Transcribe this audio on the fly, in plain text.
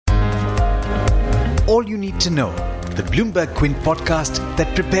all you need to know, the Bloomberg Quint podcast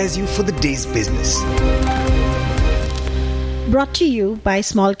that prepares you for the day's business. Brought to you by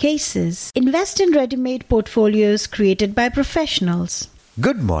Small Cases. Invest in ready-made portfolios created by professionals.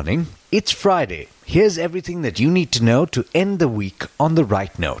 Good morning. It's Friday. Here's everything that you need to know to end the week on the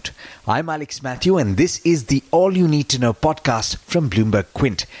right note. I'm Alex Matthew and this is the All You Need to Know podcast from Bloomberg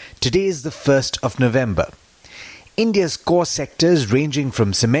Quint. Today is the 1st of November. India's core sectors ranging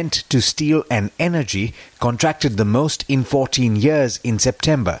from cement to steel and energy contracted the most in 14 years in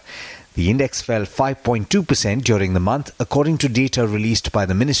September. The index fell 5.2% during the month, according to data released by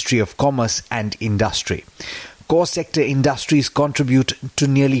the Ministry of Commerce and Industry. Core sector industries contribute to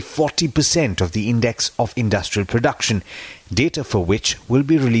nearly 40% of the index of industrial production, data for which will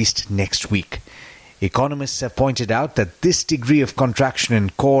be released next week. Economists have pointed out that this degree of contraction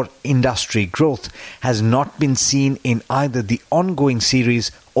in core industry growth has not been seen in either the ongoing series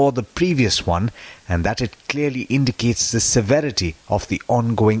or the previous one, and that it clearly indicates the severity of the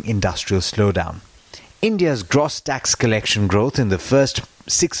ongoing industrial slowdown. India's gross tax collection growth in the first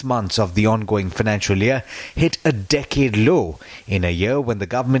 6 months of the ongoing financial year hit a decade low in a year when the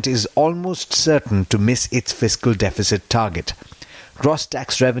government is almost certain to miss its fiscal deficit target. Gross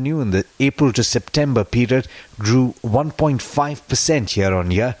tax revenue in the April to September period grew 1.5%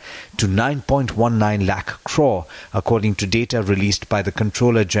 year-on-year to 9.19 lakh crore, according to data released by the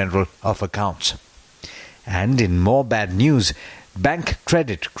Controller General of Accounts. And in more bad news, bank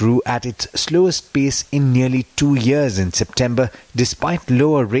credit grew at its slowest pace in nearly 2 years in September, despite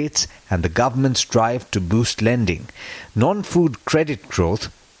lower rates and the government's drive to boost lending. Non-food credit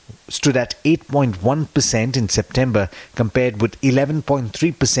growth stood at 8.1% in September compared with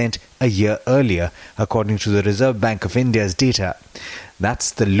 11.3% a year earlier, according to the Reserve Bank of India's data.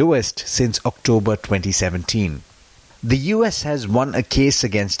 That's the lowest since October 2017. The US has won a case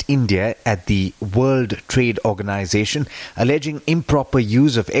against India at the World Trade Organization, alleging improper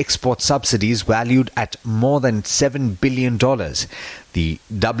use of export subsidies valued at more than $7 billion. The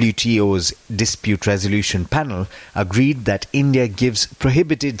WTO's dispute resolution panel agreed that India gives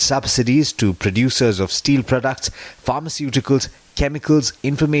prohibited subsidies to producers of steel products, pharmaceuticals, chemicals,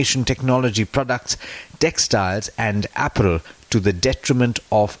 information technology products, textiles and apparel to the detriment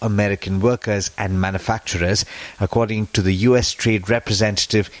of American workers and manufacturers, according to the US trade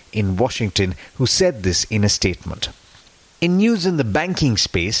representative in Washington, who said this in a statement. In news in the banking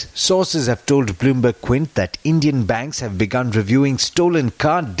space, sources have told Bloomberg Quint that Indian banks have begun reviewing stolen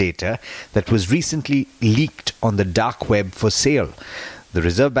card data that was recently leaked on the dark web for sale. The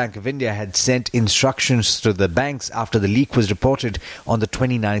Reserve Bank of India had sent instructions to the banks after the leak was reported on the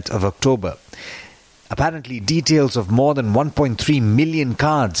 29th of October. Apparently, details of more than 1.3 million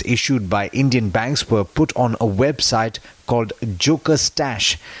cards issued by Indian banks were put on a website called Joker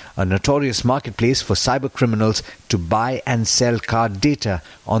Stash, a notorious marketplace for cybercriminals to buy and sell card data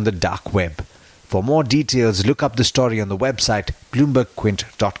on the dark web. For more details, look up the story on the website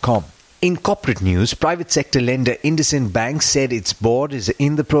bloombergquint.com. In corporate news, private sector lender IndusInd Bank said its board is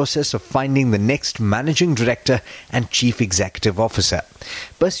in the process of finding the next managing director and chief executive officer.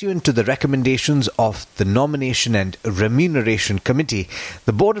 Pursuant to the recommendations of the Nomination and Remuneration Committee,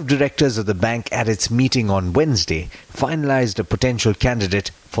 the board of directors of the bank at its meeting on Wednesday finalized a potential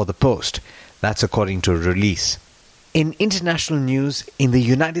candidate for the post. That's according to a release. In international news, in the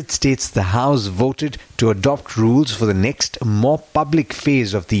United States, the House voted to adopt rules for the next, more public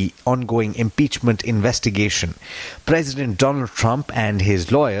phase of the ongoing impeachment investigation. President Donald Trump and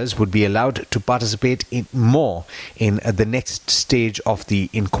his lawyers would be allowed to participate in the next stage of the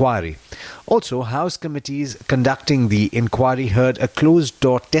inquiry. Also, House committees conducting the inquiry heard a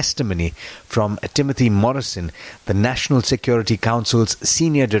closed-door testimony from Timothy Morrison, the National Security Council's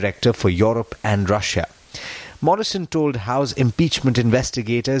senior director for Europe and Russia. Morrison told House impeachment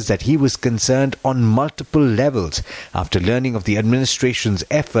investigators that he was concerned on multiple levels after learning of the administration's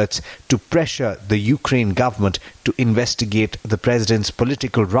efforts to pressure the Ukraine government to investigate the president's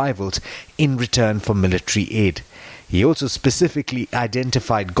political rivals in return for military aid. He also specifically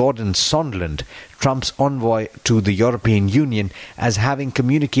identified Gordon Sondland, Trump's envoy to the European Union, as having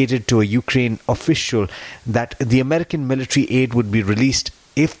communicated to a Ukraine official that the American military aid would be released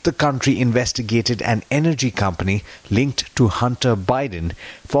if the country investigated an energy company linked to Hunter Biden,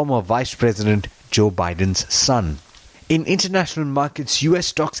 former Vice President Joe Biden's son. In international markets, US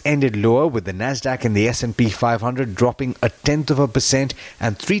stocks ended lower, with the Nasdaq and the S&P 500 dropping 0.1%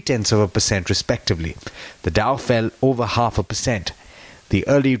 and 0.3% respectively. The Dow fell over 0.5%. The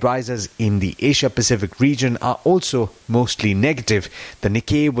early risers in the Asia-Pacific region are also mostly negative. The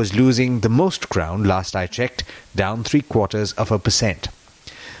Nikkei was losing the most ground last I checked, down 0.75%.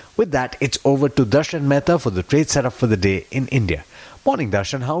 With that, it's over to Darshan Mehta for the trade setup for the day in India. Morning,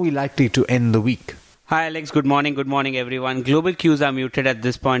 Darshan. How are we likely to end the week? Hi Alex, good morning everyone. Global cues are muted at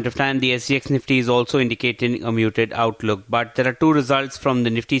this point of time. The SGX Nifty is also indicating a muted outlook, but there are two results from the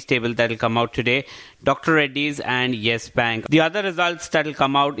Nifty stable that will come out today, Dr. Reddy's and Yes Bank. The other results that will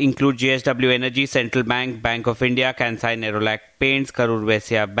come out include JSW Energy, Central Bank, Bank of India, Kansai Nerolac Paints, Karur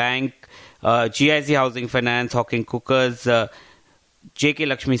Vysya Bank, GIC Housing Finance, Hawking Cookers, JK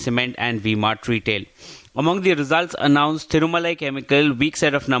Lakshmi Cement and V-Mart Retail. Among the results announced, Thirumalai Chemical, weak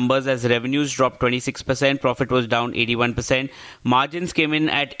set of numbers as revenues dropped 26%, profit was down 81%, margins came in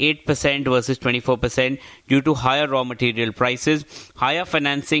at 8% versus 24% due to higher raw material prices, higher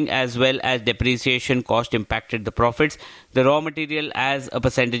financing as well as depreciation cost impacted the profits. The raw material as a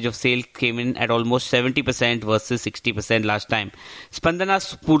percentage of sales came in at almost 70% versus 60% last time. Spandana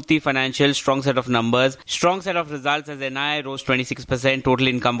Spurti Financial, strong set of numbers, strong set of results as NII rose 26%, total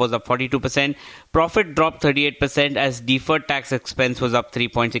income was up 42%, profit dropped 38% as deferred tax expense was up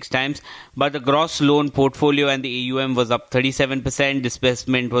 3.6 times, but the gross loan portfolio and the AUM was up 37%,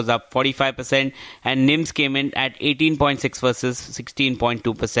 disbursement was up 45%, and NIMs came in at 18.6 versus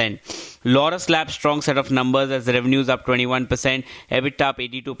 16.2%. Laurus Labs, strong set of numbers as revenues up 21%, EBITDA up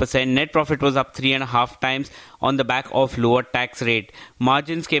 82%, net profit was up 3.5 times on the back of lower tax rate.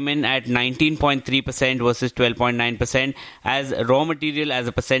 Margins came in at 19.3% versus 12.9% as raw material as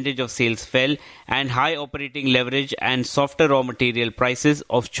a percentage of sales fell and high operating leverage and softer raw material prices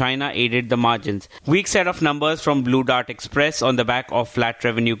of China aided the margins. Weak set of numbers from Blue Dart Express on the back of flat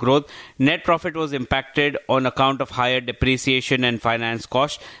revenue growth. Net profit was impacted on account of higher depreciation and finance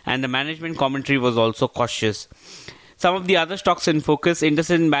costs, and the management commentary was also cautious. Some of the other stocks in focus,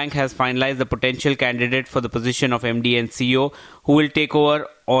 IndusInd Bank has finalized the potential candidate for the position of MD and CEO who will take over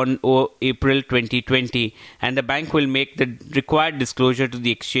on April 2020, and the bank will make the required disclosure to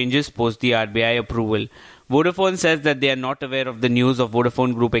the exchanges post the RBI approval. Vodafone says that they are not aware of the news of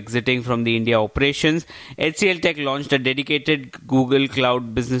Vodafone Group exiting from the India operations. HCL Tech launched a dedicated Google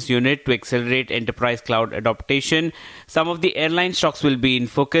Cloud business unit to accelerate enterprise cloud adoption. Some of the airline stocks will be in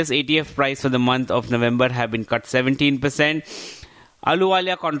focus. ATF price for the month of November have been cut 17%.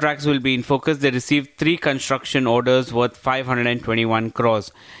 Ahluwalia contracts will be in focus. They received 3 construction orders worth 521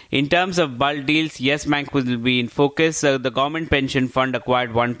 crores. In terms of bulk deals, Yes Bank will be in focus. The government pension fund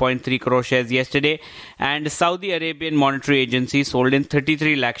acquired 1.3 crore shares yesterday, and Saudi Arabian Monetary Agency sold in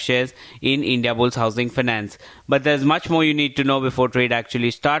 33 lakh shares in Indiabulls Housing Finance. But there's much more you need to know before trade actually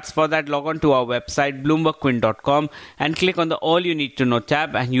starts. For that, log on to our website bloombergquint.com and click on the All You Need to Know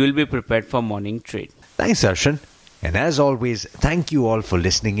tab, and you will be prepared for morning trade. Thanks, Darshan. And as always, thank you all for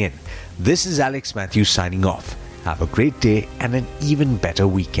listening in. This is Alex Matthews signing off. Have a great day and an even better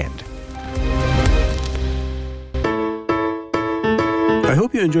weekend. I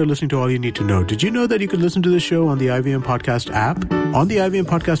hope you enjoyed listening to All You Need to Know. Did you know that you can listen to the show on the IVM Podcast app? On the IVM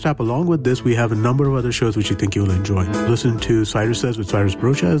Podcast app, along with this, we have a number of other shows which you think you'll enjoy. Listen to Cyrus Says with Cyrus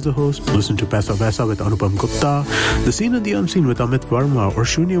Brocha as the host. Listen to Paisa Vaisa with Anupam Gupta. The Scene and the Unseen with Amit Verma. Or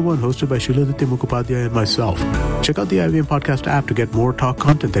Shunya One hosted by Shiladitya Mukhopadhyay and myself. Check out the IVM Podcast app to get more talk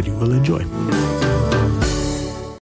content that you will enjoy.